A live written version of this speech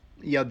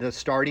the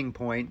starting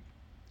point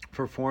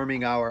for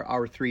forming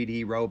our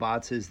 3D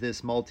robots is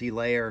this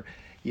multi-layer,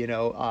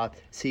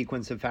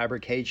 sequence of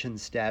fabrication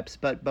steps.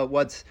 But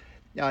what's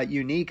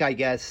unique, I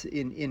guess,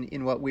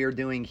 in what we're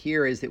doing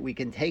here is that we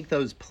can take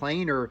those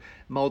planar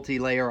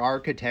multi-layer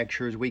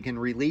architectures, we can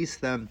release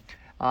them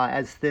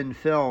as thin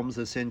films,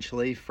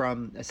 essentially,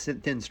 from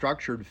thin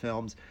structured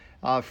films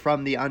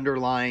from the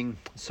underlying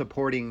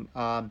supporting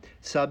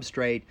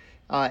substrate.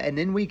 And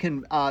then we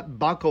can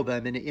buckle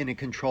them in a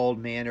controlled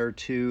manner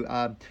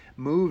to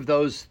move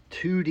those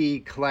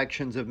 2D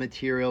collections of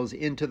materials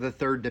into the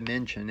third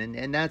dimension.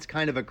 And that's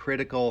kind of a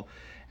critical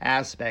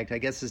aspect. I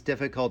guess it's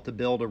difficult to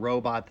build a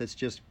robot that's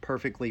just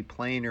perfectly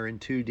planar in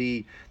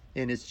 2D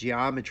in its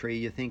geometry.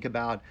 You think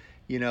about,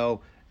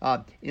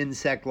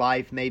 insect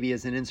life maybe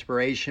as an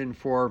inspiration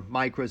for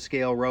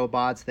microscale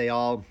robots. They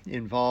all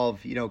involve,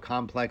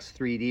 complex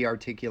 3D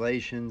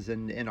articulations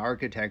and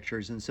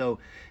architectures. And so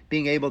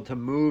being able to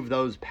move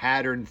those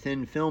patterned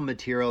thin film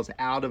materials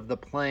out of the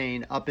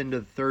plane up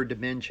into the third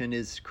dimension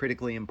is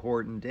critically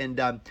important. And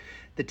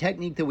the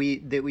technique that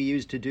we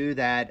use to do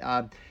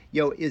that,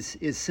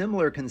 is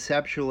similar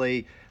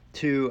conceptually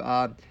to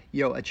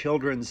a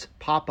children's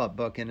pop-up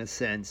book in a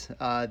sense,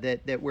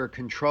 that we're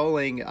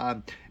controlling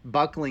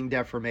buckling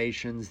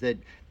deformations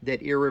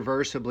that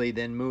irreversibly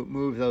then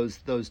move those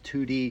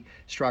 2D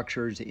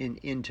structures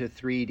into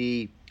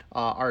 3D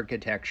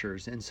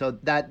architectures. And so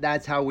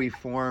that's how we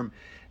form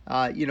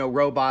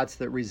robots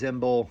that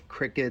resemble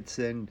crickets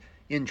and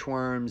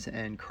inchworms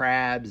and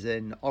crabs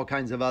and all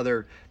kinds of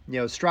other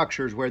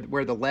structures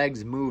where the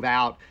legs move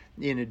out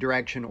in a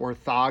direction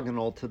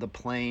orthogonal to the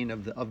plane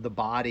of the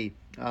body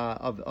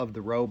of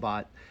the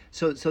robot.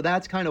 So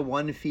that's kind of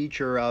one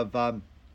feature of